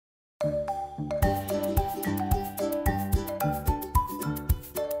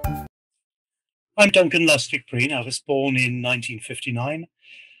I'm Duncan Lustig-Prean. I was born in 1959,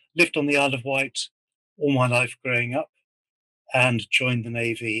 lived on the Isle of Wight all my life growing up, and joined the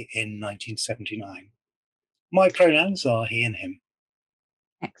Navy in 1979. My pronouns are he and him.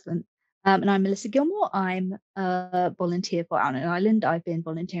 Excellent. And I'm Melissa Gilmore. I'm a volunteer for Out on Island. I've been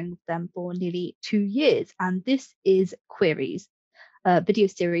volunteering with them for nearly 2 years, and this is Queeries, a video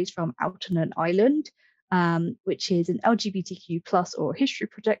series from Out on an Island, which is an LGBTQ plus oral history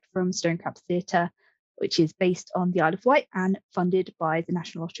project from StoneCrabs Theatre, which is based on the Isle of Wight and funded by the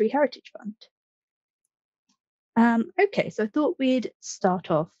National Lottery Heritage Fund. Okay, so I thought we'd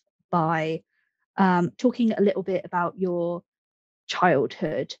start off by talking a little bit about your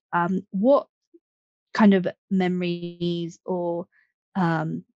childhood. What kind of memories or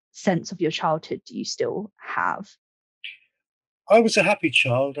sense of your childhood do you still have? I was a happy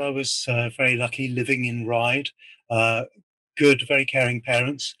child. I was very lucky living in Ryde. Good, very caring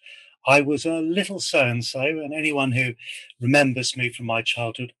parents. I was a little so-and-so, and anyone who remembers me from my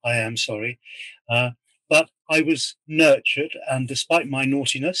childhood, I am sorry. But I was nurtured, and despite my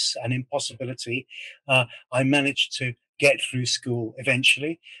naughtiness and impossibility, I managed to get through school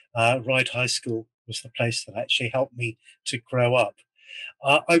eventually. Ryde High School was the place that actually helped me to grow up.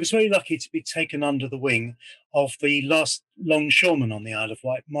 I was very lucky to be taken under the wing of the last longshoreman on the Isle of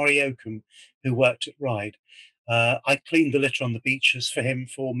Wight, Maury Oakham, who worked at Ryde. I cleaned the litter on the beaches for him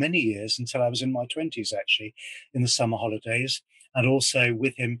for many years until I was in my 20s, actually, in the summer holidays, and also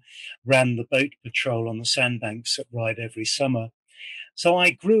with him ran the boat patrol on the sandbanks at Ryde every summer. So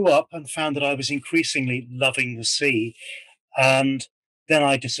I grew up and found that I was increasingly loving the sea, and then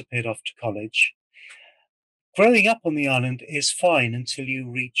I disappeared off to college. Growing up on the island is fine until you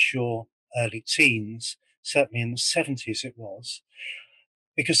reach your early teens, certainly in the 70s it was,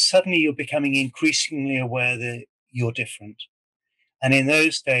 because suddenly you're becoming increasingly aware that you're different. And in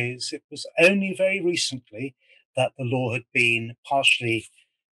those days, it was only very recently that the law had been partially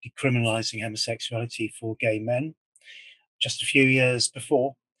decriminalising homosexuality for gay men, just a few years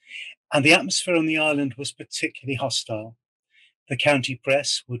before. And the atmosphere on the island was particularly hostile. The county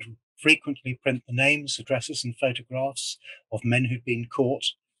press would frequently print the names, addresses, and photographs of men who'd been caught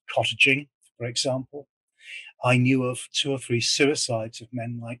cottaging, for example. I knew of 2 or 3 suicides of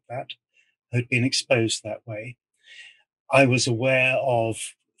men like that who'd been exposed that way. I was aware of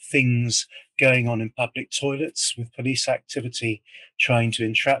things going on in public toilets with police activity trying to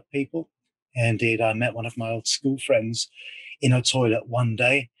entrap people. Indeed, I met one of my old school friends in a toilet one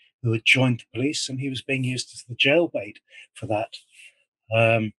day who had joined the police, and he was being used as the jailbait for that.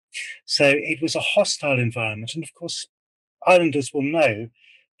 Um, so it was a hostile environment. And of course, islanders will know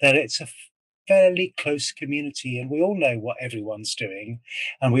that it's a fairly close community, and we all know what everyone's doing,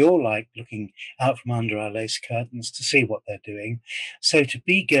 and we all like looking out from under our lace curtains to see what they're doing. So to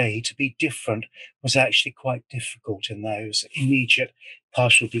be gay, to be different, was actually quite difficult in those immediate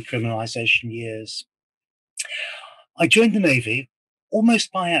partial decriminalisation years. I joined the Navy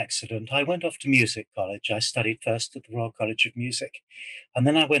almost by accident. I went off to music college. I studied first at the Royal College of Music, and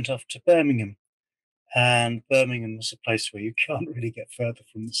then I went off to Birmingham. And Birmingham was a place where you can't really get further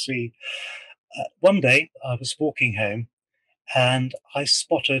from the sea. One day I was walking home and I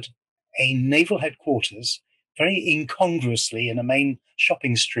spotted a naval headquarters very incongruously in a main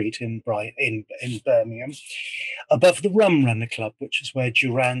shopping street in Birmingham, above the Rum Runner Club, which is where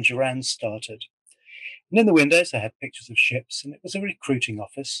Duran Duran started. And in the windows, I had pictures of ships, and it was a recruiting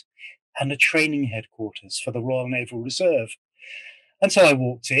office and a training headquarters for the Royal Naval Reserve. And so I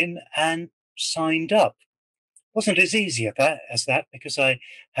walked in and signed up. Wasn't as easy as that because I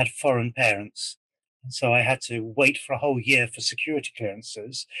had foreign parents. And so I had to wait for a whole year for security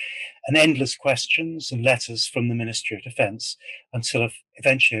clearances and endless questions and letters from the Ministry of Defence until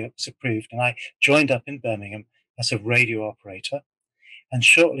eventually it was approved. And I joined up in Birmingham as a radio operator. And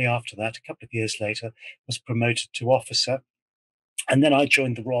shortly after that, a couple of years later, was promoted to officer. And then I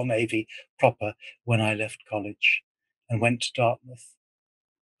joined the Royal Navy proper when I left college and went to Dartmouth.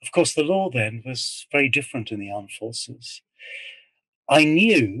 Of course, the law then was very different in the armed forces. I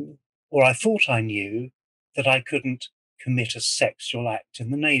knew, or I thought I knew, that I couldn't commit a sexual act in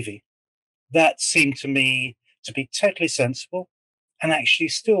the Navy. That seemed to me to be totally sensible, and actually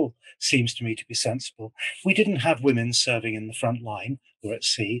still seems to me to be sensible. We didn't have women serving in the front line or at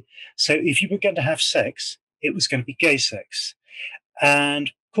sea, so if you were going to have sex, it was going to be gay sex.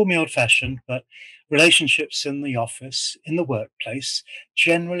 And call me old-fashioned, but relationships in the office, in the workplace,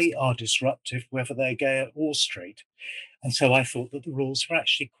 generally are disruptive, whether they're gay or straight. And so I thought that the rules were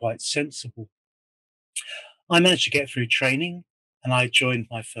actually quite sensible. I managed to get through training, and I joined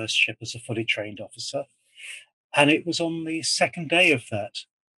my first ship as a fully trained officer. And it was on the second day of that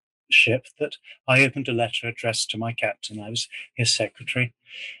ship that I opened a letter addressed to my captain. I was his secretary.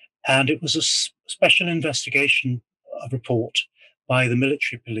 And it was a special investigation report by the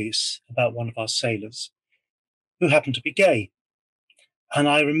military police about one of our sailors who happened to be gay. And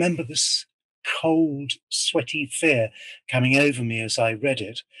I remember this cold, sweaty fear coming over me as I read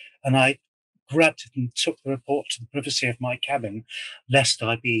it. And I grabbed it and took the report to the privacy of my cabin, lest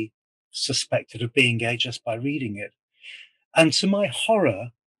I be suspected of being gay just by reading it. And to my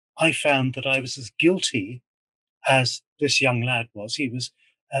horror, I found that I was as guilty as this young lad was. He was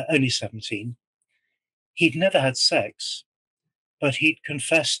only 17. He'd never had sex, but he'd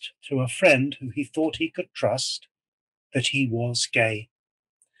confessed to a friend who he thought he could trust that he was gay.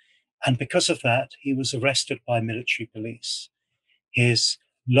 And because of that, he was arrested by military police. His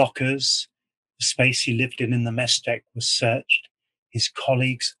lockers, the space he lived in the mess deck was searched. His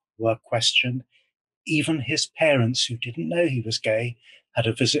colleagues were questioned. Even his parents, who didn't know he was gay, had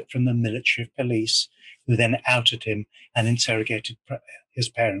a visit from the military police, who then outed him and interrogated his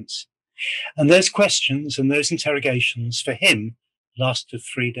parents. And those questions and those interrogations for him lasted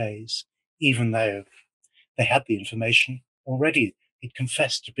 3 days, even though they had the information already. He'd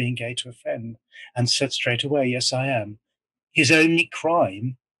confessed to being gay to a friend and said straight away, yes, I am. His only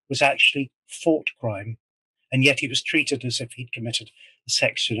crime was actually thought crime, and yet he was treated as if he'd committed a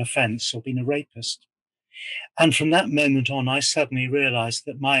sexual offence or been a rapist. And from that moment on, I suddenly realized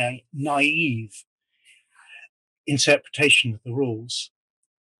that my naive interpretation of the rules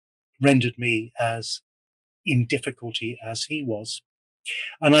rendered me as in difficulty as he was.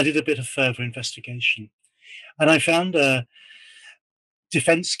 And I did a bit of further investigation. And I found a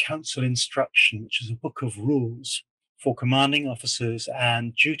Defence Council instruction, which is a book of rules for commanding officers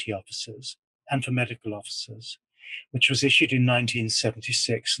and duty officers and for medical officers, which was issued in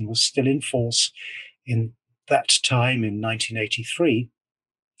 1976 and was still in force in that time in 1983,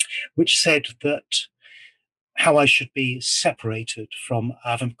 which said that how I should be separated from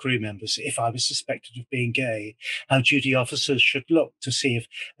other crew members if I was suspected of being gay, how duty officers should look to see if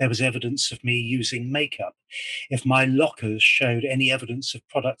there was evidence of me using makeup, if my lockers showed any evidence of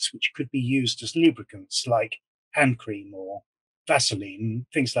products which could be used as lubricants, like hand cream or Vaseline,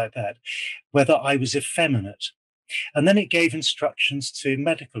 things like that, whether I was effeminate. And then it gave instructions to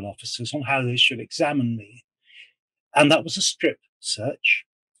medical officers on how they should examine me. And that was a strip search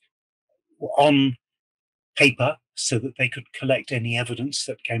on paper so that they could collect any evidence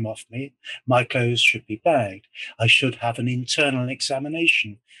that came off me. My clothes should be bagged. I should have an internal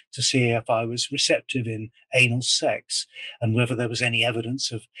examination to see if I was receptive in anal sex and whether there was any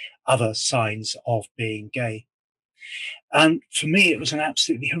evidence of other signs of being gay. And for me, it was an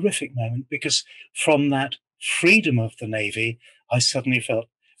absolutely horrific moment because from that freedom of the Navy, I suddenly felt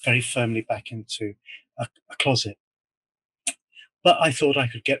very firmly back into a closet. But I thought I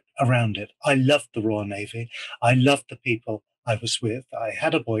could get around it. I loved the Royal Navy. I loved the people I was with. I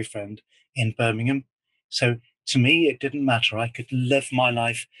had a boyfriend in Birmingham. So to me, it didn't matter. I could live my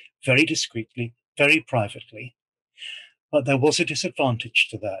life very discreetly, very privately. But there was a disadvantage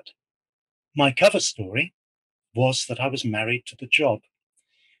to that. My cover story was that I was married to the job.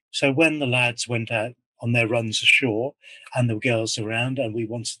 So when the lads went out on their runs ashore and there were girls around and they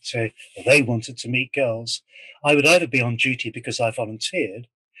wanted to meet girls, I would either be on duty because I volunteered,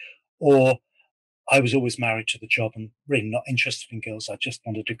 or I was always married to the job and really not interested in girls. I just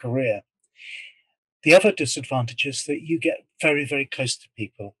wanted a career. The other disadvantage is that you get very, very close to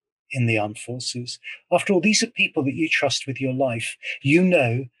people in the armed forces. After all, these are people that you trust with your life. You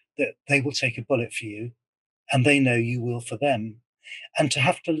know that they will take a bullet for you and they know you will for them. And to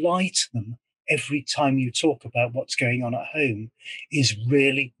have to lie to them every time you talk about what's going on at home is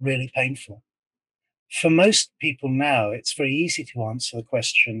really, really painful. For most people now, it's very easy to answer the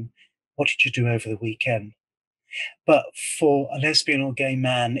question, what did you do over the weekend? But for a lesbian or gay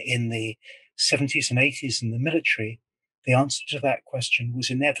man in the 70s and 80s in the military, the answer to that question was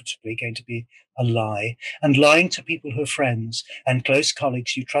inevitably going to be a lie. And lying to people who are friends and close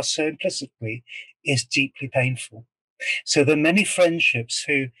colleagues you trust so implicitly is deeply painful. So there are many friendships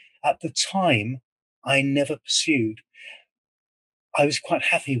who, at the time, I never pursued. I was quite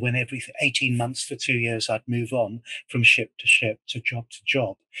happy when every 18 months to 2 years I'd move on from ship to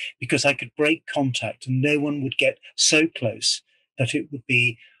job, because I could break contact and no one would get so close that it would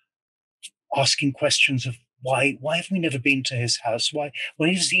be asking questions of why have we never been to his house? Why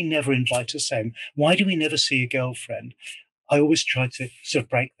does he never invite us home? Why do we never see a girlfriend? I always tried to sort of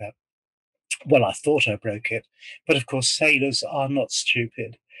break that. Well, I thought I broke it, but of course sailors are not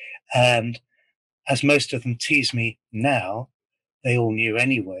stupid. And as most of them tease me now, they all knew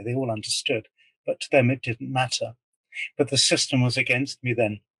anyway, they all understood, but to them it didn't matter. But the system was against me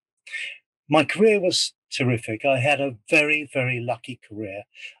then. My career was terrific. I had a very, very lucky career.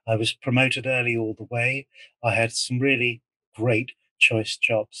 I was promoted early all the way. I had some really great choice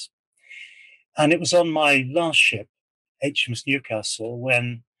jobs. And it was on my last ship, HMS Newcastle,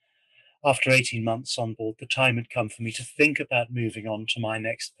 when, after 18 months on board, the time had come for me to think about moving on to my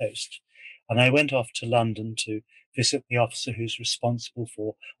next post. And I went off to London to visit the officer who's responsible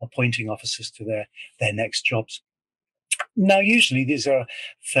for appointing officers to their next jobs. Now, usually these are a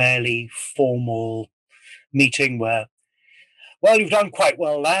fairly formal meeting where, well, you've done quite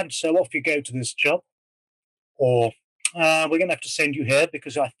well, lad, so off you go to this job. Or, we're going to have to send you here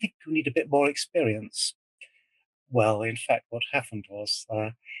because I think you need a bit more experience. Well, in fact, what happened was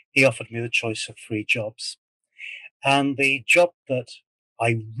he offered me the choice of 3 jobs. And the job that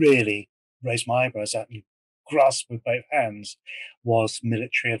I really raised my eyebrows at and grasped with both hands was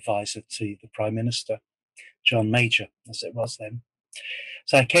military advisor to the Prime Minister, John Major, as it was then.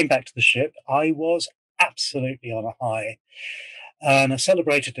 So I came back to the ship. I was absolutely on a high. And I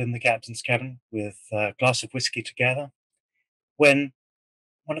celebrated in the captain's cabin with a glass of whiskey together when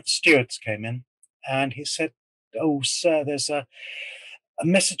one of the stewards came in and he said, "Oh, sir, there's a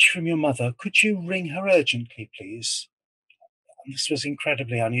message from your mother. Could you ring her urgently, please?" And this was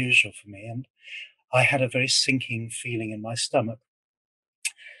incredibly unusual for me, and I had a very sinking feeling in my stomach.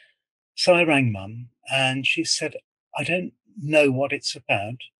 So I rang Mum, and she said, "I don't know what it's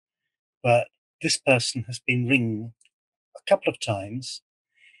about, but this person has been ringing a couple of times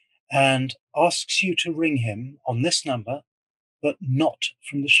and asks you to ring him on this number, but not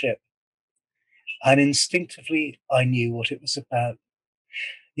from the ship." And instinctively, I knew what it was about.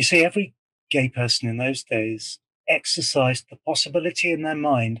 You see, every gay person in those days exercised the possibility in their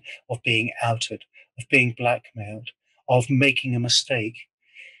mind of being outed, of being blackmailed, of making a mistake.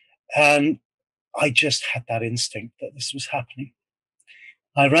 And I just had that instinct that this was happening.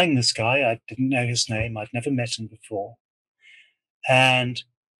 I rang this guy. I didn't know his name. I'd never met him before. And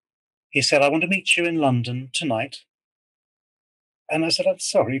he said, "I want to meet you in London tonight." And I said, "I'm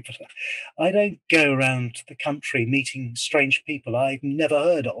sorry, but I don't go around the country meeting strange people I've never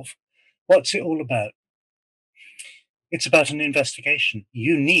heard of. What's it all about?" "It's about an investigation.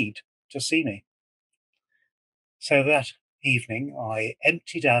 You need to see me." So that evening, I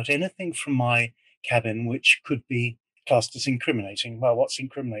emptied out anything from my cabin which could be classed as incriminating. Well, what's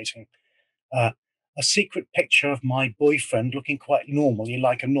incriminating? Uh, a secret picture of my boyfriend looking quite normally,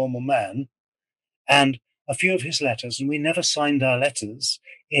 like a normal man, and a few of his letters. And we never signed our letters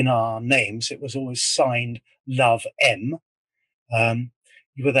in our names. It was always signed Love M.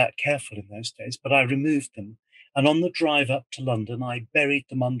 You were that careful in those days, but I removed them. And on the drive up to London, I buried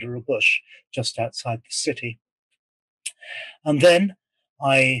them under a bush just outside the city. And then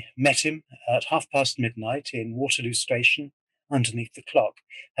I met him at midnight in Waterloo Station underneath the clock,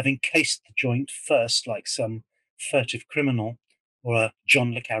 having cased the joint first like some furtive criminal or a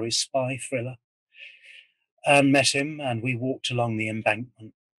John le Carré spy thriller. And met him, and we walked along the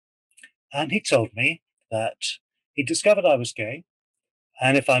embankment. And he told me that he discovered I was gay,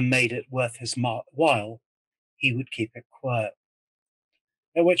 and if I made it worth his while, he would keep it quiet.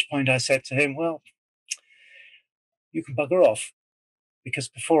 At which point I said to him, "Well, you can bugger off, because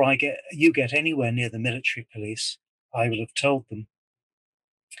before you get anywhere near the military police, I will have told them."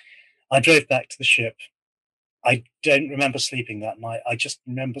 I drove back to the ship. I don't remember sleeping that night. I just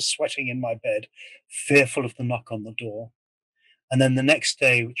remember sweating in my bed, fearful of the knock on the door. And then the next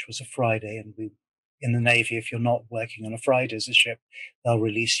day, which was a Friday, and we in the Navy, if you're not working on a Friday as a ship, they'll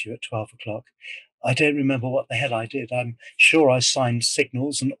release you at 12 o'clock. I don't remember what the hell I did. I'm sure I signed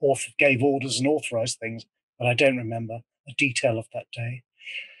signals and gave orders and authorized things, but I don't remember a detail of that day.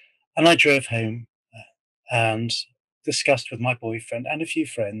 And I drove home and discussed with my boyfriend and a few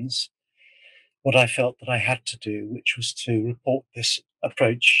friends what I felt that I had to do, which was to report this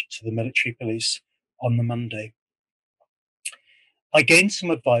approach to the military police on the Monday. I gained some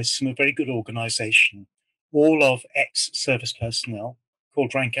advice from a very good organisation, all of ex-service personnel,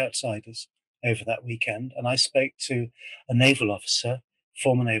 called Rank Outsiders, over that weekend. And I spoke to a naval officer,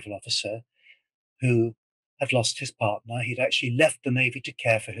 former naval officer, who had lost his partner. He'd actually left the Navy to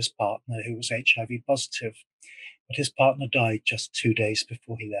care for his partner, who was HIV positive. But his partner died just 2 days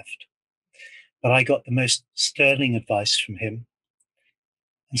before he left. But I got the most sterling advice from him.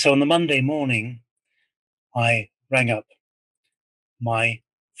 And so on the Monday morning, I rang up my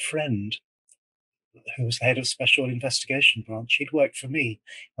friend, who was the head of Special Investigation Branch. He'd worked for me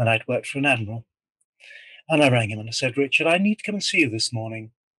when I'd worked for an admiral. And I rang him and I said, "Richard, I need to come and see you this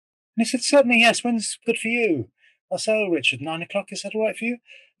morning." And he said, "Certainly, yes. When's good for you?" I said, "Oh, Richard, 9 o'clock. Is that all right for you?"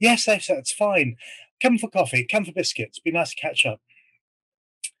 "Yes," I said, "it's fine. Come for coffee, come for biscuits. Be nice to catch up."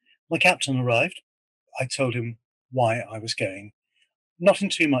 My captain arrived. I told him why I was going. Not in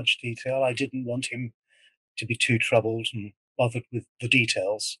too much detail. I didn't want him to be too troubled and bothered with the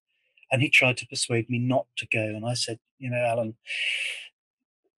details. And he tried to persuade me not to go. And I said, Alan,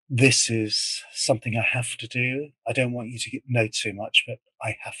 this is something I have to do. I don't want you to know too much, but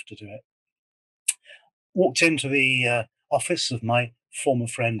I have to do it. Walked into the office of my former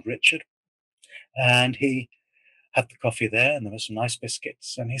friend Richard, and he had the coffee there, and there were some nice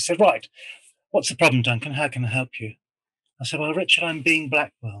biscuits. And he said, "Right, what's the problem, Duncan? How can I help you?" I said, "Well, Richard, I'm being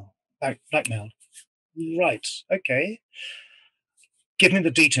blackmailed." Right, okay. Give me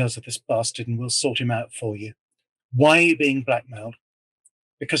the details of this bastard, and we'll sort him out for you. Why are you being blackmailed?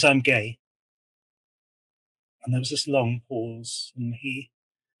 Because I'm gay. And there was this long pause, and he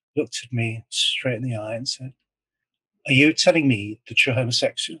looked at me straight in the eye and said, "Are you telling me that you're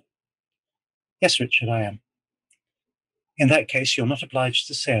homosexual?" "Yes, Richard, I am." "In that case, you're not obliged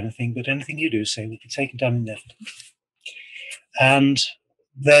to say anything, but anything you do say will be taken down and left." And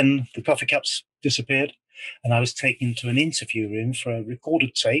then the coffee cups disappeared, and I was taken to an interview room for a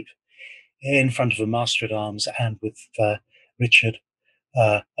recorded tape in front of a master at arms and with Richard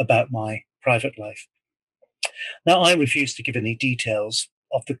about my private life. Now, I refused to give any details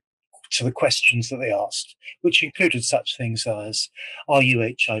to the questions that they asked, which included such things as, are you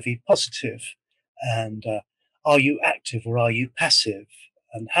HIV positive? And are you active or are you passive?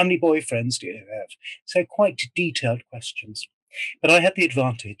 And how many boyfriends do you have? So quite detailed questions. But I had the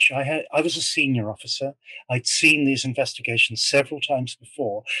advantage. I was a senior officer. I'd seen these investigations several times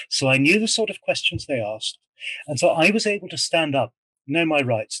before, so I knew the sort of questions they asked. And so I was able to stand up, know my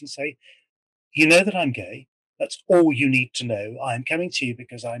rights, and say, "You know that I'm gay. That's all you need to know. I'm coming to you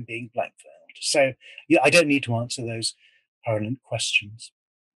because I'm being blackmailed." So yeah, I don't need to answer those pertinent questions.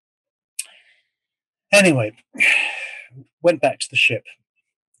 Anyway, went back to the ship.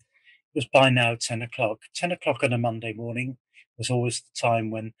 It was by now 10 o'clock. 10 o'clock on a Monday morning was always the time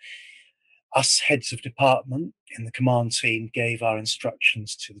when us heads of department in the command team gave our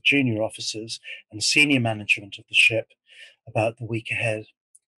instructions to the junior officers and senior management of the ship about the week ahead.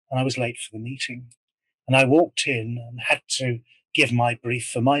 And I was late for the meeting. And I walked in and had to give my brief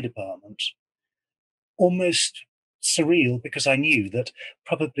for my department. Almost surreal, because I knew that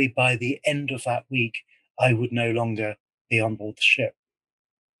probably by the end of that week, I would no longer be on board the ship.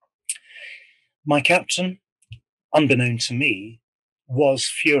 My captain, unbeknown to me, was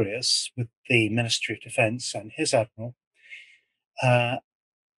furious with the Ministry of Defence and his admiral,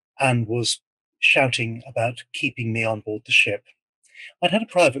 and was shouting about keeping me on board the ship. I'd had a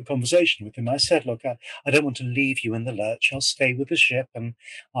private conversation with him. I said, "Look, I don't want to leave you in the lurch. I'll stay with the ship and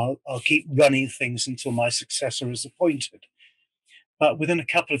I'll keep running things until my successor is appointed." But within a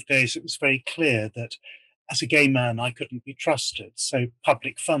couple of days, it was very clear that as a gay man, I couldn't be trusted. So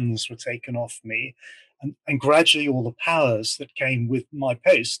public funds were taken off me, and gradually all the powers that came with my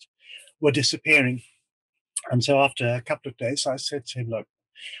post were disappearing. And so after a couple of days, I said to him, "Look,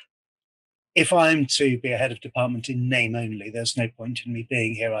 if I'm to be a head of department in name only, there's no point in me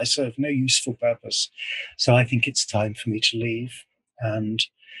being here. I serve no useful purpose. So I think it's time for me to leave." And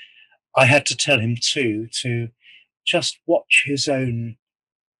I had to tell him too to just watch his own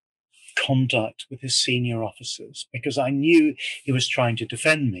conduct with his senior officers, because I knew he was trying to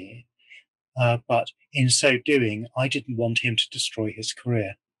defend me. But in so doing, I didn't want him to destroy his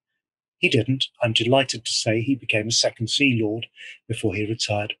career. He didn't. I'm delighted to say he became a second Sea Lord before he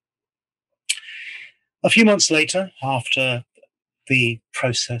retired. A few months later, after the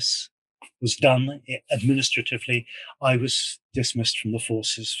process was done administratively, I was dismissed from the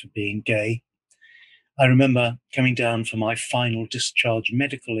forces for being gay. I remember coming down for my final discharge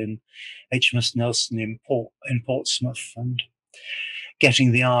medical in HMS Nelson in Portsmouth and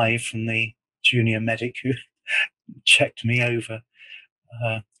getting the eye from the junior medic who checked me over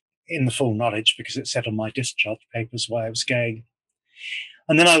in the full knowledge, because it said on my discharge papers why I was going.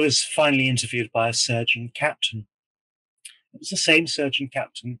 And then I was finally interviewed by a surgeon captain. It was the same surgeon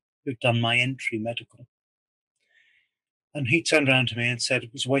captain who'd done my entry medical. And he turned around to me and said,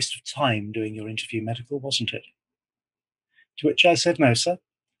 "It was a waste of time doing your interview medical, wasn't it?" To which I said, "No, sir.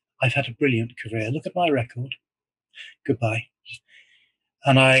 I've had a brilliant career. Look at my record. Goodbye."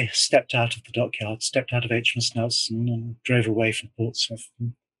 And I stepped out of the dockyard, stepped out of HMS Nelson and drove away from Portsmouth.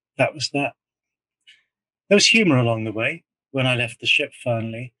 And that was that. There was humour along the way. When I left the ship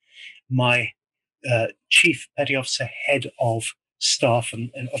finally, my chief petty officer, head of staff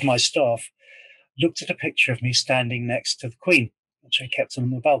and of my staff, looked at a picture of me standing next to the Queen, which I kept on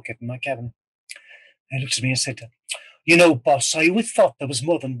the bulkhead in my cabin. He looked at me and said, "You know, boss, I always thought there was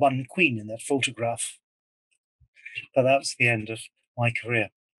more than one Queen in that photograph." But that was the end of my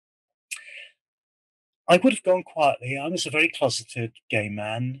career. I would have gone quietly. I was a very closeted gay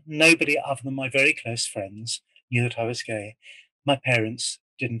man. Nobody other than my very close friends knew that I was gay. My parents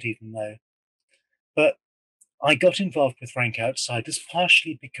didn't even know. But I got involved with Rank Outsiders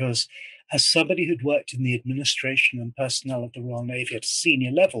partially because, as somebody who'd worked in the administration and personnel of the Royal Navy at a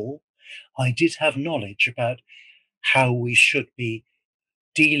senior level, I did have knowledge about how we should be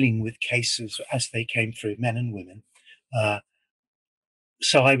dealing with cases as they came through, men and women. Uh,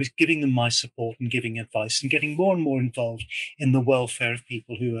 so I was giving them my support and giving advice and getting more and more involved in the welfare of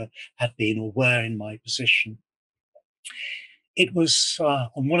people who had been or were in my position. It was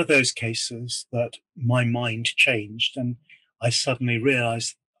on one of those cases that my mind changed and I suddenly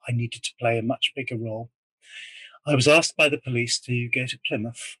realized I needed to play a much bigger role. I was asked by the police to go to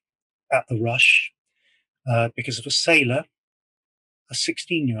Plymouth at the rush because of a sailor, a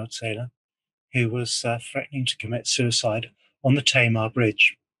 16-year-old sailor, who was threatening to commit suicide on the Tamar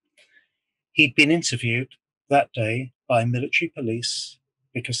Bridge. He'd been interviewed that day by military police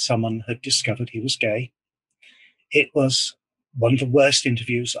because someone had discovered he was gay. It was one of the worst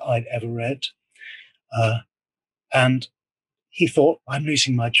interviews I'd ever read. And he thought, I'm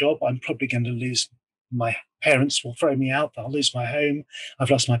losing my job. I'm probably going to lose my parents will throw me out. I'll lose my home. I've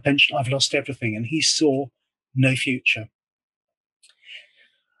lost my pension. I've lost everything. And he saw no future.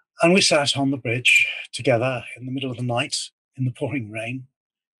 And we sat on the bridge together in the middle of the night in the pouring rain,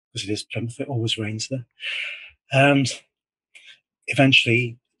 because it is Plymouth, it always rains there. And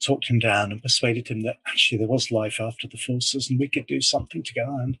eventually talked him down and persuaded him that actually there was life after the forces and we could do something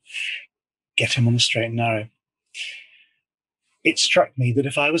together and get him on the straight and narrow. It struck me that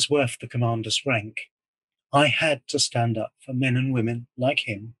if I was worth the commander's rank, I had to stand up for men and women like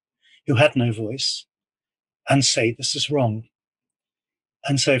him who had no voice and say this is wrong.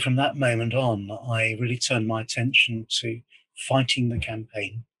 And so from that moment on, I really turned my attention to fighting the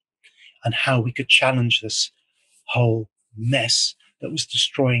campaign and how we could challenge this whole mess that was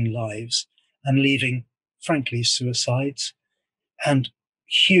destroying lives and leaving, frankly, suicides and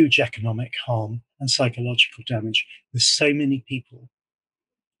huge economic harm and psychological damage with so many people.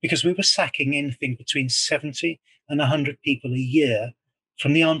 Because we were sacking anything between 70 and 100 people a year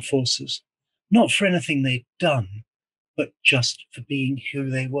from the armed forces, not for anything they'd done, but just for being who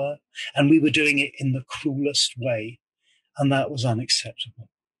they were. And we were doing it in the cruelest way. And that was unacceptable.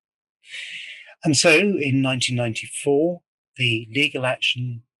 And so in 1994, the Legal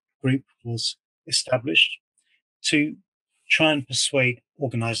Action Group was established to try and persuade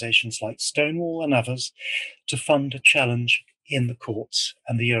organizations like Stonewall and others to fund a challenge in the courts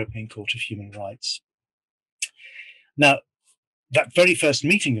and the European Court of Human Rights. Now, that very first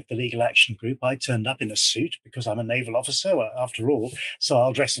meeting of the Legal Action Group, I turned up in a suit because I'm a naval officer after all, so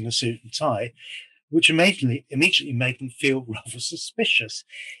I'll dress in a suit and tie, which immediately made them feel rather suspicious,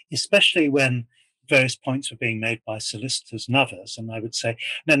 especially when various points were being made by solicitors and others. And I would say,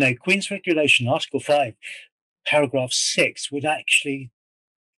 no, Queen's Regulation, Article 5, Paragraph 6 would actually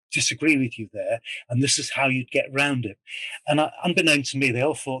disagree with you there, and this is how you'd get round it. And unbeknown to me, they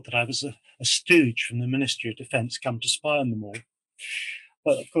all thought that I was a stooge from the Ministry of Defence come to spy on them all.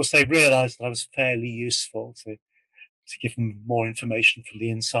 But of course, they realised that I was fairly useful to give them more information from the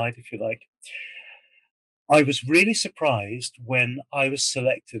inside, if you like. I was really surprised when I was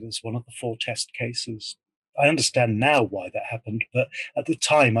selected as one of the 4 test cases. I understand now why that happened, but at the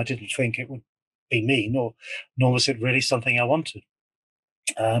time I didn't think it would be me, nor was it really something I wanted.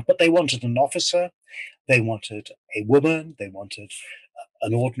 But they wanted an officer, they wanted a woman, they wanted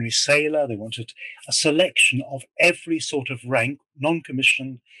an ordinary sailor, they wanted a selection of every sort of rank,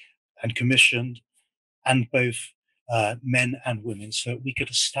 non-commissioned and commissioned, and both men and women, so we could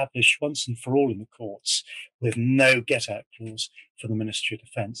establish once and for all in the courts with no get-out clause for the Ministry of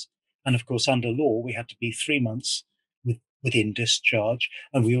Defence. And of course, under law, we had to be 3 months within discharge,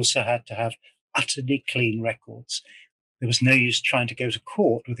 and we also had to have utterly clean records. There was no use trying to go to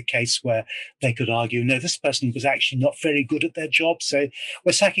court with a case where they could argue, no, this person was actually not very good at their job, so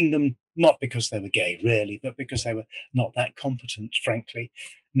we're sacking them not because they were gay, really, but because they were not that competent, frankly.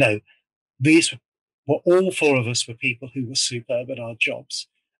 No, these were all 4 of us were people who were superb at our jobs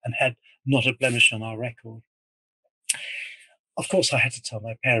and had not a blemish on our record. Of course, I had to tell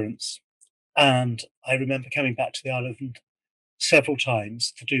my parents, and I remember coming back to the island several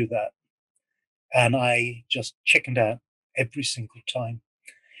times to do that, and I just chickened out every single time.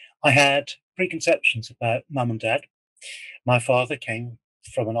 I had preconceptions about mum and dad. My father came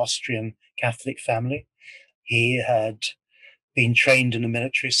from an Austrian Catholic family. He had been trained in a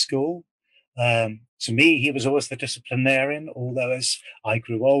military school. To me, he was always the disciplinarian, although as I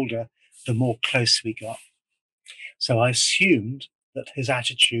grew older, the more close we got. So I assumed that his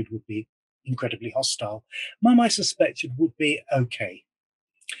attitude would be incredibly hostile. Mum, I suspected, would be okay.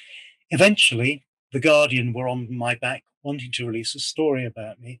 Eventually, The Guardian were on my back wanting to release a story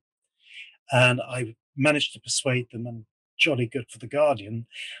about me, and I managed to persuade them, and jolly good for The Guardian,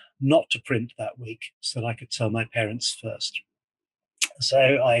 not to print that week so that I could tell my parents first. So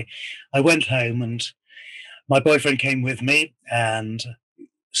I went home, and my boyfriend came with me and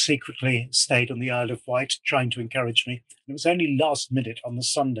secretly stayed on the Isle of Wight, trying to encourage me. It was only last minute on the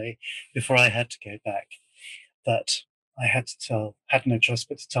Sunday before I had to go back that I had no choice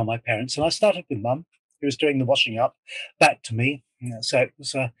but to tell my parents. And I started with Mum, who was doing the washing up, back to me. So it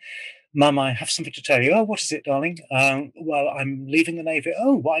was, Mum, I have something to tell you. Oh, what is it, darling? Well, I'm leaving the Navy.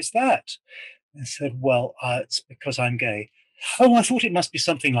 Oh, why is that? I said, well, it's because I'm gay. Oh, I thought it must be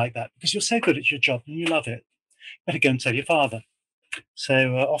something like that, because you're so good at your job and you love it. Better go and tell your father.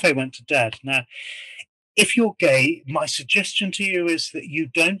 So off I went to Dad. Now, if you're gay, my suggestion to you is that you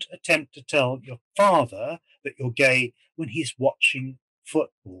don't attempt to tell your father that you're gay when he's watching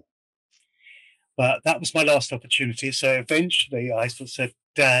football. But that was my last opportunity. So eventually I sort of said,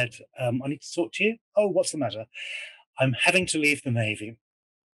 Dad, I need to talk to you. Oh, what's the matter? I'm having to leave the Navy.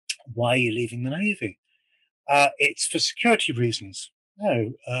 Why are you leaving the Navy? It's for security reasons.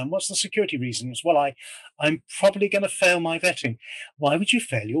 No, what's the security reasons? Well, I'm probably going to fail my vetting. Why would you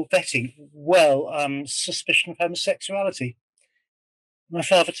fail your vetting? Well, suspicion of homosexuality. My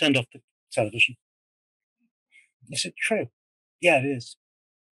father turned off the television. Is it true? Yeah, it is.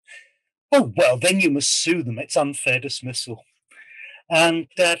 Oh, well, then you must sue them. It's unfair dismissal. And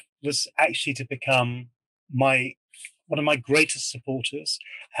Dad was actually to become my one of my greatest supporters,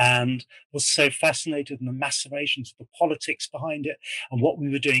 and was so fascinated in the machinations of the politics behind it and what we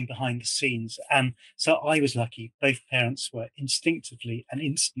were doing behind the scenes. And so I was lucky. Both parents were instinctively and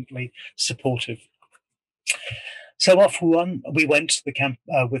instantly supportive. So off we went to the camp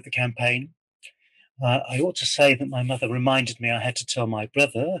with the campaign. I ought to say that my mother reminded me I had to tell my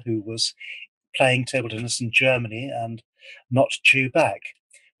brother, who was playing table tennis in Germany and not due back.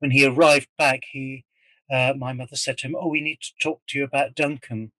 When he arrived back, my mother said to him, "Oh, we need to talk to you about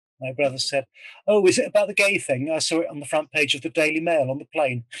Duncan." My brother said, "Oh, is it about the gay thing? I saw it on the front page of the Daily Mail on the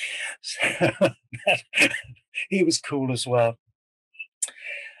plane." So he was cool as well.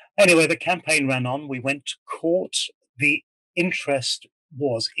 Anyway, the campaign ran on. We went to court. The interest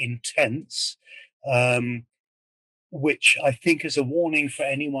was intense. Which I think is a warning for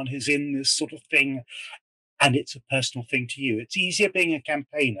anyone who's in this sort of thing and it's a personal thing to you. It's easier being a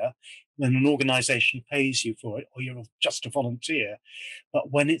campaigner when an organization pays you for it or you're just a volunteer.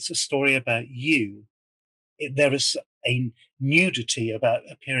 But when it's a story about you, there is a nudity about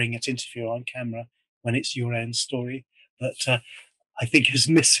appearing at interview on camera when it's your own story that I think is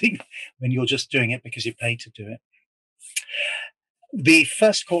missing when you're just doing it because you're paid to do it. The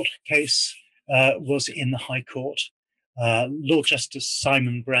first court case was in the High Court. Lord Justice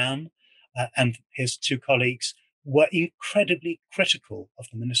Simon Brown and his two colleagues were incredibly critical of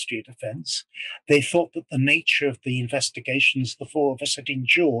the Ministry of Defence. They thought that the nature of the investigations the four of us had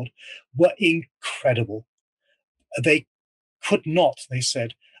endured were incredible. They could not, they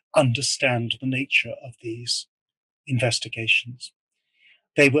said, understand the nature of these investigations.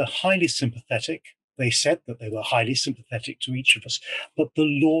 They were highly sympathetic. They said that they were highly sympathetic to each of us, but the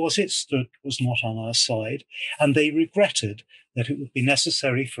law as it stood was not on our side, and they regretted that it would be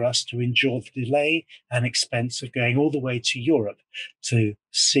necessary for us to endure the delay and expense of going all the way to Europe to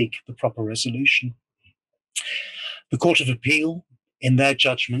seek the proper resolution. The Court of Appeal, in their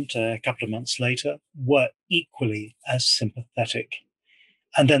judgment a couple of months later, were equally as sympathetic.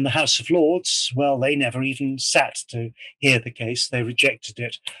 And then the House of Lords, well, they never even sat to hear the case. They rejected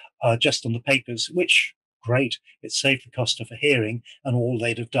it just on the papers, which, great, it saved the cost of a hearing, and all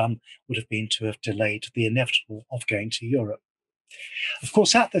they'd have done would have been to have delayed the inevitable of going to Europe. Of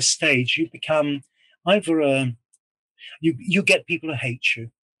course, at this stage, you become either you get people who hate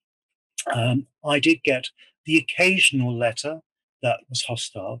you. I did get the occasional letter that was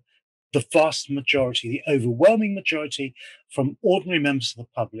hostile. The vast majority, the overwhelming majority from ordinary members of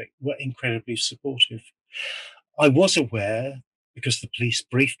the public were incredibly supportive. I was aware, because the police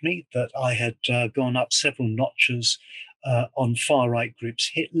briefed me, that I had gone up several notches on far right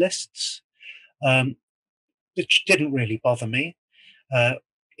groups' hit lists, which didn't really bother me.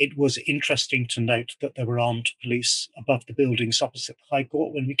 It was interesting to note that there were armed police above the buildings opposite the High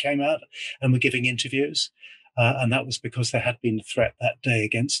Court when we came out and were giving interviews. And that was because there had been a threat that day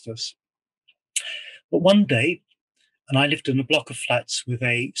against us. But one day, and I lived in a block of flats with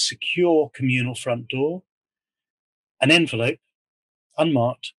a secure communal front door, an envelope,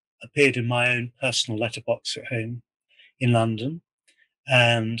 unmarked, appeared in my own personal letterbox at home in London.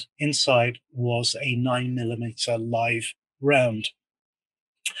 and inside was a 9mm live round.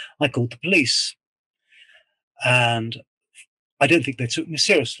 I called the police, and I don't think they took me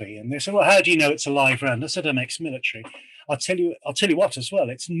seriously. And they said, "Well, how do you know it's a live round?" I said, "I'm ex-military." I'll tell you what as well.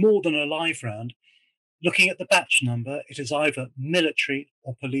 It's more than a live round. Looking at the batch number, it is either military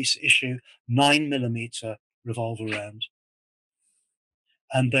or police issue 9mm revolver round.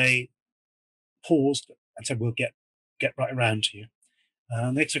 And they paused and said, "We'll get right around to you."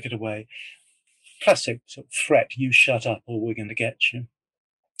 And they took it away. Classic sort of threat: "You shut up, or we're going to get you."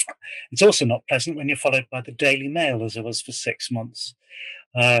 It's also not pleasant when you're followed by the Daily Mail, as I was for 6 months.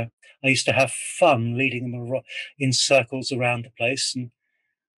 I used to have fun leading them in circles around the place, and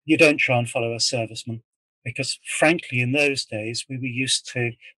you don't try and follow a serviceman because, frankly, in those days we were used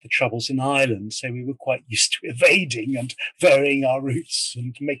to the troubles in Ireland, so we were quite used to evading and varying our routes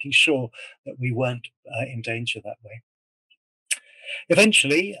and making sure that we weren't in danger that way.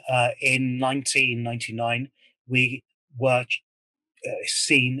 Eventually, in 1999, we were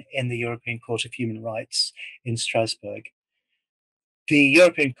seen in the European Court of Human Rights in Strasbourg. The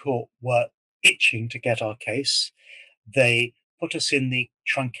European Court were itching to get our case. They put us in the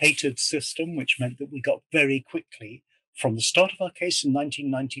truncated system, which meant that we got very quickly from the start of our case in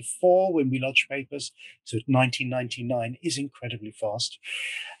 1994, when we lodged papers, to 1999 is incredibly fast.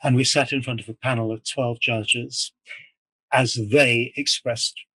 And we sat in front of a panel of 12 judges as they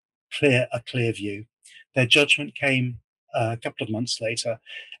expressed a clear view. Their judgment came a couple of months later,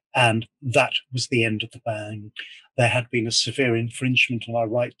 and that was the end of the ban. There had been a severe infringement on our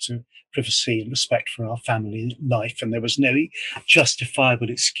right to privacy and respect for our family life, and there was no justifiable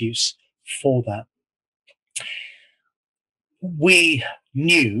excuse for that. We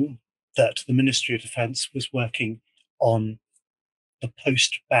knew that the Ministry of Defence was working on the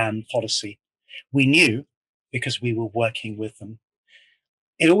post-ban policy. We knew because we were working with them.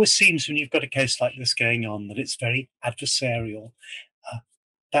 It always seems when you've got a case like this going on that it's very adversarial.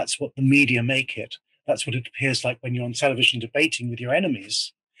 That's what the media make it. That's what it appears like when you're on television debating with your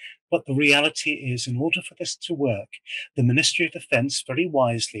enemies. But the reality is, in order for this to work, the Ministry of Defence very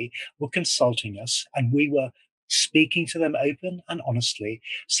wisely were consulting us, and we were speaking to them open and honestly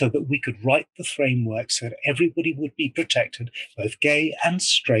so that we could write the framework so that everybody would be protected, both gay and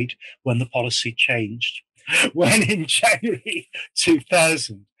straight, when the policy changed. When in January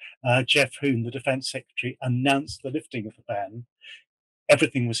 2000, Jeff Hoon, the Defence Secretary, announced the lifting of the ban,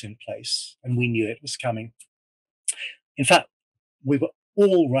 everything was in place and we knew it was coming. In fact, we were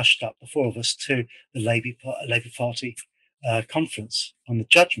all rushed up, the four of us, to the Labour Party conference when the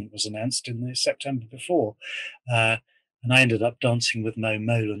judgment was announced in the September before. And I ended up dancing with Mo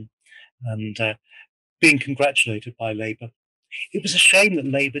Molan and being congratulated by Labour. It was a shame that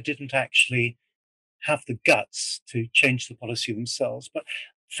Labour didn't actually have the guts to change the policy themselves. But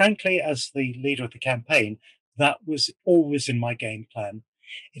frankly, as the leader of the campaign, that was always in my game plan.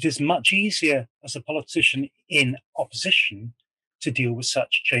 It is much easier as a politician in opposition to deal with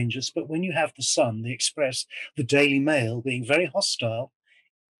such changes. But when you have the Sun, the Express, the Daily Mail being very hostile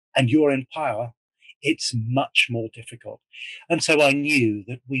and you're in power, it's much more difficult. And so I knew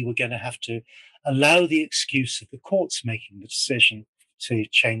that we were going to have to allow the excuse of the courts making the decision to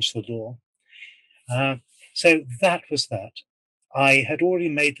change the law. So that was that. I had already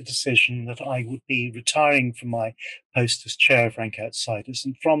made the decision that I would be retiring from my post as chair of Rank Outsiders.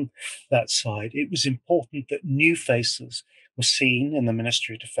 And from that side, it was important that new faces were seen in the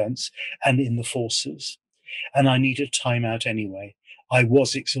Ministry of Defence and in the forces. And I needed time out anyway. I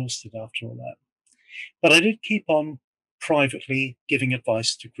was exhausted after all that. But I did keep on privately giving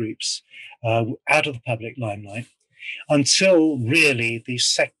advice to groups out of the public limelight until really the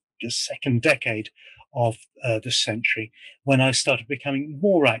second decade of this century, when I started becoming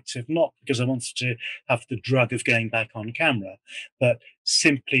more active, not because I wanted to have the drug of going back on camera, but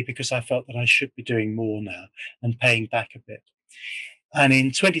simply because I felt that I should be doing more now and paying back a bit. And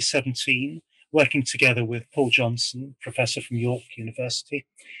in 2017, working together with Paul Johnson, professor from York University,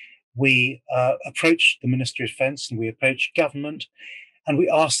 we approached the Ministry of Defence and we approached government, and we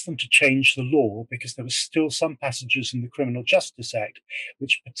asked them to change the law because there were still some passages in the Criminal Justice Act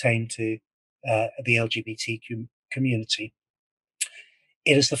which pertain to the LGBTQ community.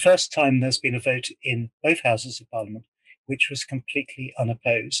 It is the first time there's been a vote in both houses of Parliament which was completely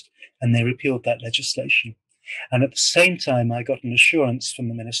unopposed, and they repealed that legislation. And at the same time, I got an assurance from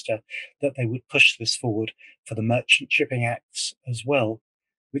the minister that they would push this forward for the Merchant Shipping Acts as well,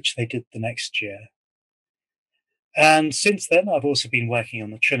 which they did the next year. And since then, I've also been working on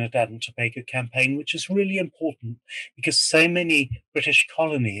the Trinidad and Tobago campaign, which is really important because so many British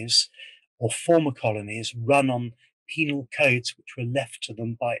colonies or former colonies run on penal codes which were left to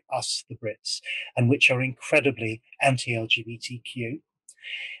them by us, the Brits, and which are incredibly anti-LGBTQ.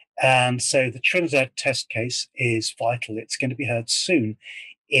 And so the Trinidad test case is vital. It's going to be heard soon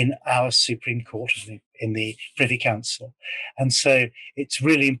in our Supreme Court, in the Privy Council. And so it's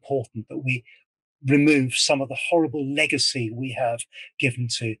really important that we remove some of the horrible legacy we have given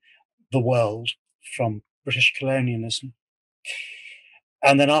to the world from British colonialism.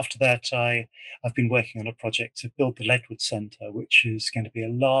 And then after that, I've been working on a project to build the Ledwood Centre, which is going to be a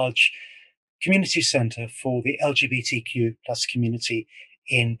large community centre for the LGBTQ plus community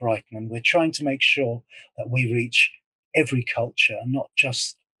in Brighton. And we're trying to make sure that we reach every culture, not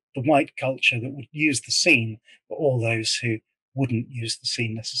just the white culture that would use the scene, but all those who wouldn't use the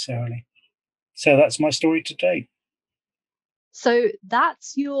scene necessarily. So that's my story today. So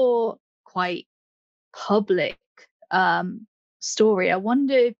that's your quite public story. I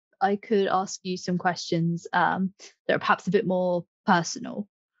wonder if I could ask you some questions that are perhaps a bit more personal.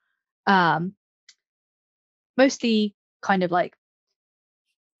 Mostly kind of like,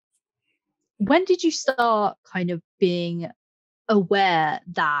 when did you start kind of being aware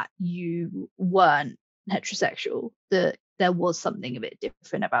that you weren't heterosexual, that there was something a bit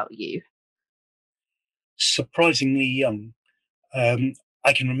different about you? Surprisingly young.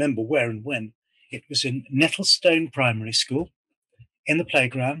 I can remember where and when. It was in Nettlestone Primary School, in the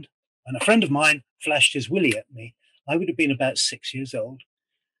playground, and a friend of mine flashed his willy at me. I would have been about 6 years old,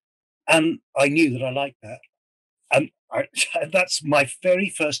 and I knew that I liked that. And that's my very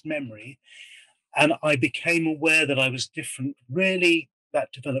first memory. And I became aware that I was different. Really,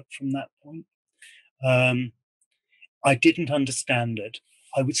 that developed from that point. I didn't understand it.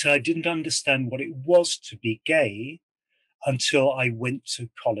 I would say I didn't understand what it was to be gay until I went to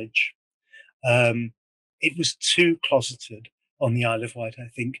college. It was too closeted on the Isle of Wight, I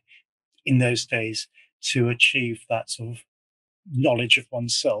think, in those days to achieve that sort of knowledge of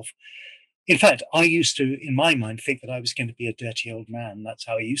oneself. In fact, I used to, in my mind, think that I was going to be a dirty old man. That's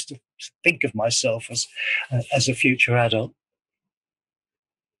how I used to think of myself as a future adult.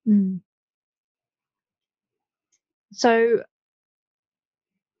 Mm. So,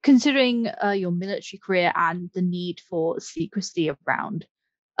 considering your military career and the need for secrecy around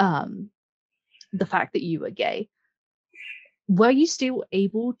um, the fact that you were gay, were you still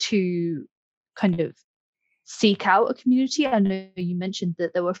able to kind of seek out a community? I know you mentioned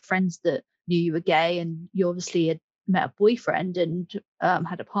that there were friends that knew you were gay, and you obviously had met a boyfriend and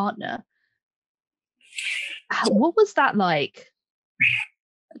had a partner. What was that like?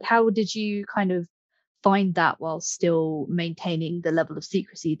 How did you kind of find that while still maintaining the level of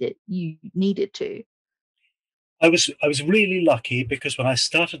secrecy that you needed to? I was really lucky because when I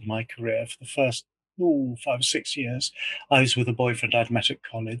started my career for the first 5 or 6 years, I was with a boyfriend I'd met at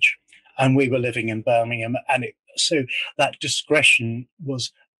college, and we were living in Birmingham, and so that discretion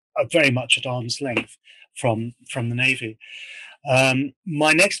was very much at arm's length from the Navy.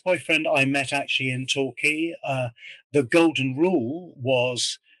 My next boyfriend I met actually in Torquay. The golden rule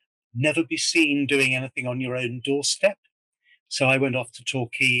was never be seen doing anything on your own doorstep. So I went off to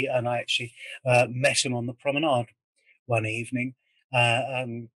Torquay and I actually met him on the promenade one evening.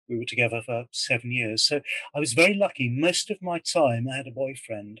 And we were together for 7 years. So I was very lucky. Most of my time I had a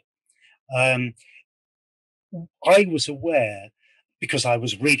boyfriend. Um, I was aware, because I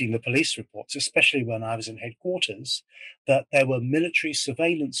was reading the police reports, especially when I was in headquarters, that there were military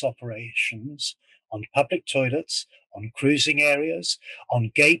surveillance operations on public toilets, on cruising areas,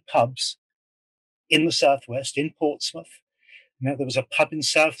 on gay pubs in the southwest, in Portsmouth. There was a pub in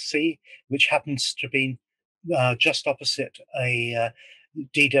Southsea, which happens to be just opposite a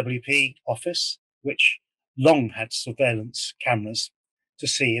DWP office, which long had surveillance cameras to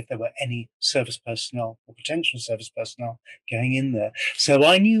see if there were any service personnel or potential service personnel going in there. So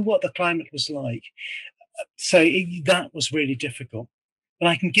I knew what the climate was like. So that was really difficult. But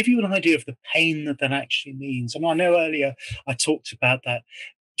I can give you an idea of the pain that that actually means. And I know earlier I talked about that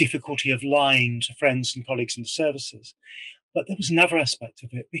difficulty of lying to friends and colleagues in the services. But there was another aspect of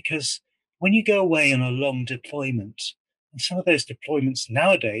it, because when you go away on a long deployment, and some of those deployments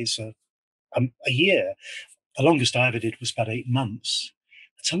nowadays are a year, the longest I ever did was about 8 months.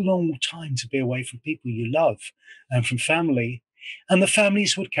 It's a long time to be away from people you love and from family. And the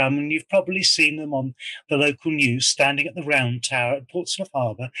families would come, and you've probably seen them on the local news standing at the Round Tower at Portsmouth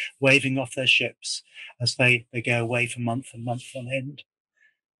Harbour, waving off their ships as they go away for month and month on end.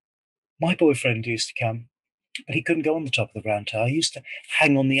 My boyfriend used to come, but he couldn't go on the top of the Round Tower. He used to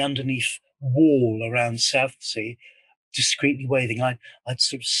hang on the underneath wall around Southsea, discreetly waving. I'd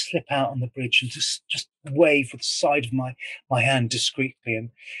sort of slip out on the bridge and just wave with the side of my hand discreetly. And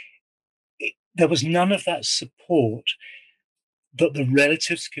there was none of that support that the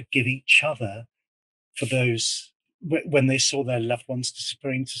relatives could give each other for those when they saw their loved ones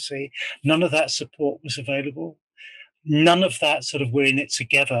disappearing to sea. None of that support was available. None of that sort of we're in it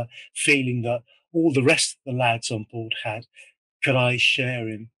together feeling that all the rest of the lads on board had could I share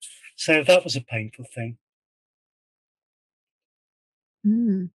in. So that was a painful thing.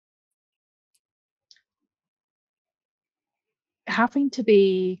 Mm. Having to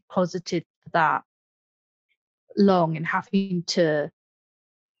be closeted for that long and having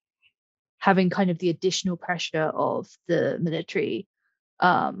kind of the additional pressure of the military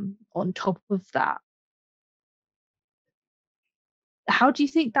on top of that. How do you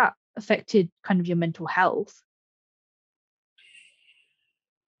think that affected kind of your mental health?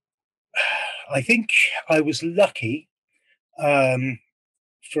 I think I was lucky. Um,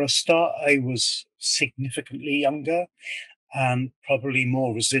 for a start, I was significantly younger and probably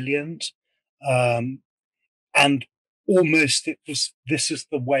more resilient. Um, and almost it was this is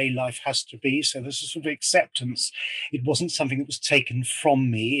the way life has to be. So there's a sort of acceptance. It wasn't something that was taken from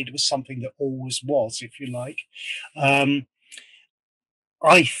me. It was something that always was, if you like. Um,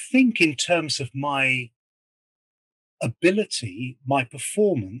 I think in terms of my ability, my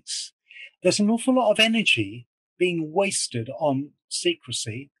performance, there's an awful lot of energy being wasted on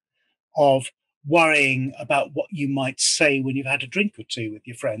secrecy, of worrying about what you might say when you've had a drink or two with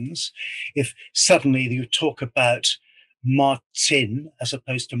your friends. If suddenly you talk about Martin as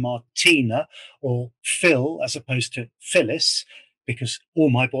opposed to Martina, or Phil as opposed to Phyllis, because all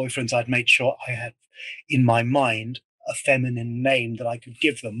my boyfriends I'd made sure I had in my mind a feminine name that I could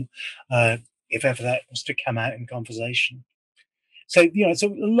give them if ever that was to come out in conversation. So, it's a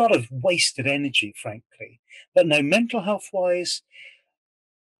lot of wasted energy, frankly. But no, mental health wise,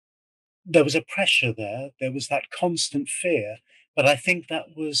 there was a pressure there. There was that constant fear. But I think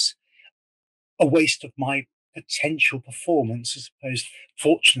that was a waste of my potential performance, as opposed,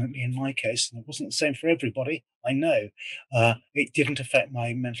 fortunately, in my case, and it wasn't the same for everybody, I know, it didn't affect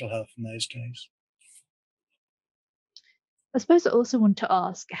my mental health in those days. I suppose I also want to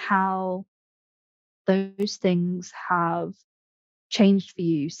ask how those things have changed for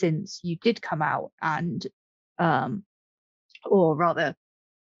you since you did come out and, um, or rather,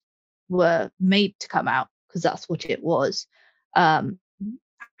 were made to come out, because that's what it was. Um,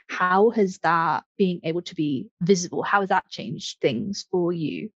 how has that being able to be visible, how has that changed things for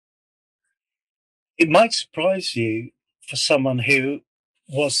you? It might surprise you for someone who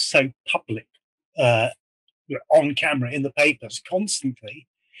was so public, uh, on camera, in the papers constantly.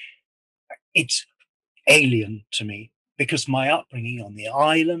 It's alien to me because my upbringing on the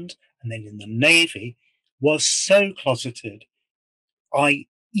island and then in the Navy was so closeted. I,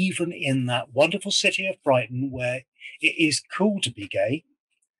 even in that wonderful city of Brighton, where it is cool to be gay,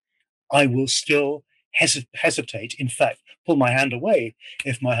 I will still hesitate. In fact, pull my hand away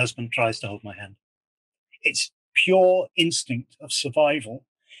if my husband tries to hold my hand. It's pure instinct of survival.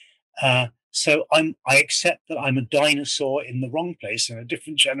 So I accept that I'm a dinosaur in the wrong place in a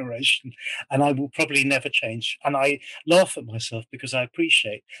different generation, and I will probably never change. And I laugh at myself because I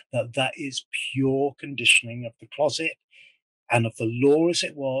appreciate that that is pure conditioning of the closet and of the law as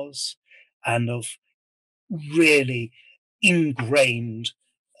it was, and of really ingrained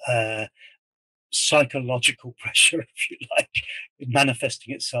uh, psychological pressure, if you like,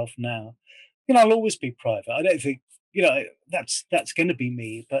 manifesting itself now. I'll always be private. I don't think, that's going to be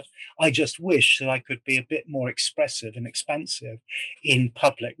me, but I just wish that I could be a bit more expressive and expansive in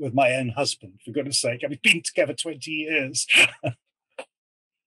public with my own husband, for goodness sake. We've been together 20 years.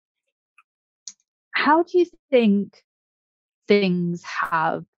 How do you think things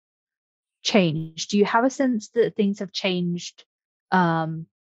have changed? Do you have a sense that things have changed? Because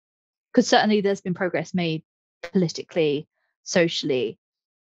certainly there's been progress made politically, socially.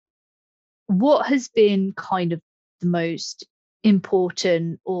 What has been kind of the most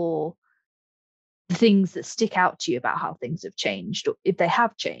important, or the things that stick out to you about how things have changed, or if they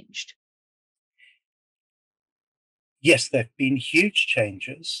have changed? Yes, there have been huge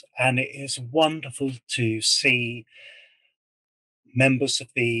changes, and it is wonderful to see members of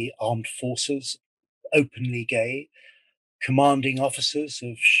the armed forces openly gay, commanding officers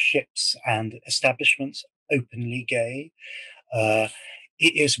of ships and establishments openly gay. Uh,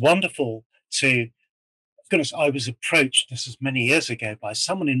 it is wonderful to, goodness, I was approached, this is many years ago, by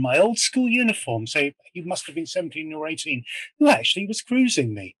someone in my old school uniform. So he must have been 17 or 18, who actually was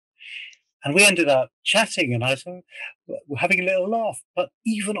cruising me. And we ended up chatting, and I thought, we're having a little laugh. But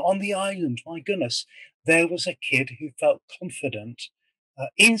even on the island, my goodness, there was a kid who felt confident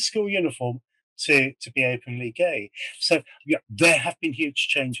in school uniform to be openly gay. So yeah, there have been huge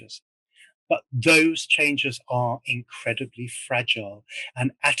changes. But those changes are incredibly fragile,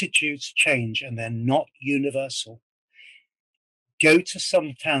 and attitudes change, and they're not universal. Go to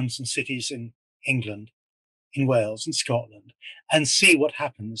some towns and cities in England, in Wales and Scotland, and see what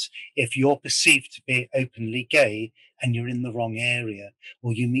happens if you're perceived to be openly gay and you're in the wrong area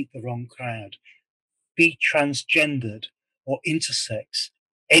or you meet the wrong crowd. Be transgendered or intersex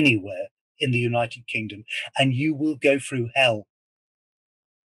anywhere in the United Kingdom, and you will go through hell.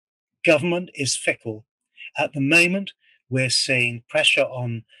 Government is fickle. At the moment, we're seeing pressure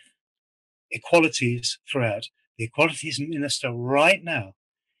on equalities throughout. The Equalities Minister right now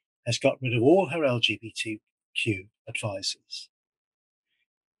has got rid of all her LGBTQ advisors.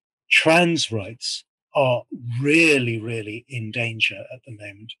 Trans rights are really, really in danger at the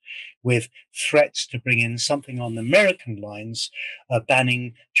moment, with threats to bring in something on the American lines,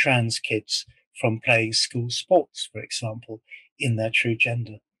 banning trans kids from playing school sports, for example, in their true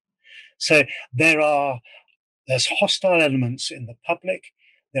gender. So there's hostile elements in the public.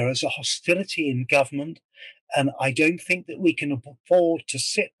 There is a hostility in government. And I don't think that we can afford to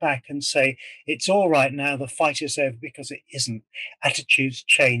sit back and say, it's all right now, the fight is over, because it isn't. Attitudes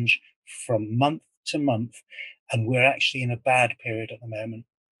change from month to month, and we're actually in a bad period at the moment.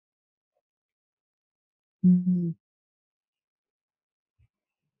 Mm.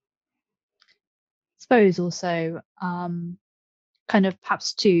 Suppose also, kind of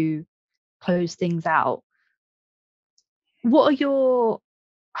perhaps to close things out, what are your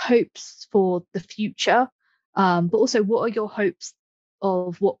hopes for the future? But also, what are your hopes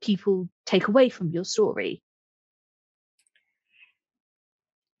of what people take away from your story?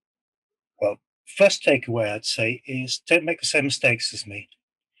 Well, first takeaway I'd say is don't make the same mistakes as me.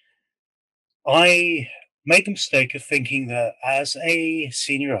 I made the mistake of thinking that as a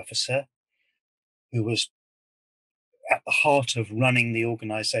senior officer who was at the heart of running the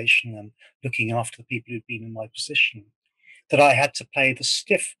organization and looking after the people who'd been in my position, that I had to play the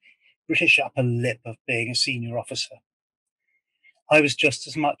stiff British upper lip of being a senior officer. I was just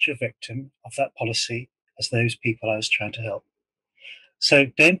as much a victim of that policy as those people I was trying to help. So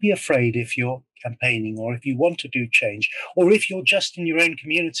don't be afraid if you're campaigning or if you want to do change or if you're just in your own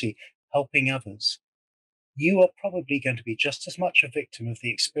community helping others. You are probably going to be just as much a victim of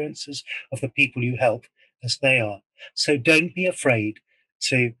the experiences of the people you help as they are. So don't be afraid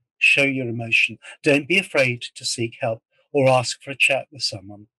to show your emotion. Don't be afraid to seek help or ask for a chat with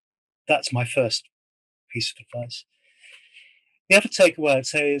someone. That's my first piece of advice. The other takeaway I'd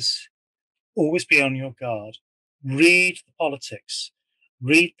say is always be on your guard. Read the politics,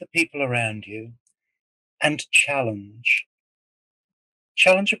 read the people around you, and challenge.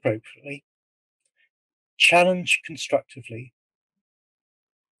 Challenge appropriately, challenge constructively.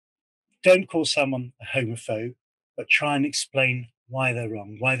 Don't call someone a homophobe, but try and explain why they're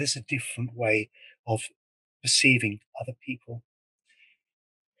wrong, why there's a different way of perceiving other people.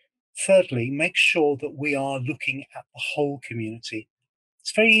 Thirdly, make sure that we are looking at the whole community.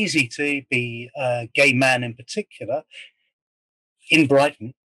 It's very easy to be a gay man in particular. In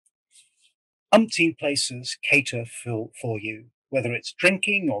Brighton, umpteen places cater for you, whether it's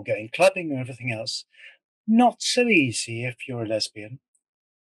drinking or going clubbing or everything else. Not so easy if you're a lesbian.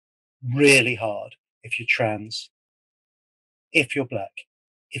 Really hard if you're trans, if you're black,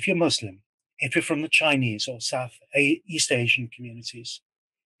 if you're Muslim, if you're from the Chinese or East Asian communities.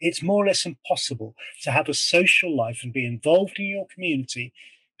 It's more or less impossible to have a social life and be involved in your community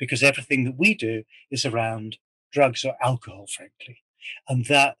because everything that we do is around drugs or alcohol, frankly. And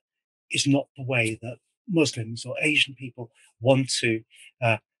that is not the way that Muslims or Asian people want to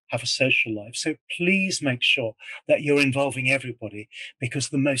have a social life. So please make sure that you're involving everybody, because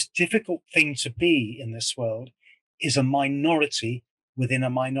the most difficult thing to be in this world is a minority within a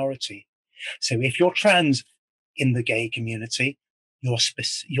minority. So if you're trans in the gay community,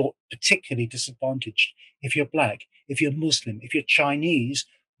 you're particularly disadvantaged. If you're black, if you're Muslim, if you're Chinese,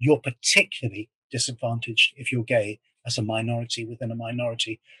 you're particularly disadvantaged if you're gay as a minority within a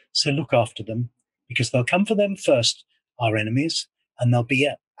minority. So look after them, because they'll come for them first, our enemies, and they'll be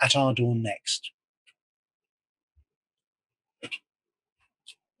at our door next.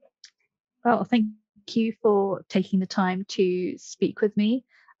 Well, thank you for taking the time to speak with me,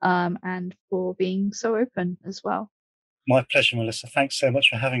 and for being so open as well. My pleasure, Melissa. Thanks so much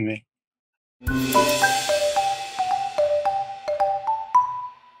for having me.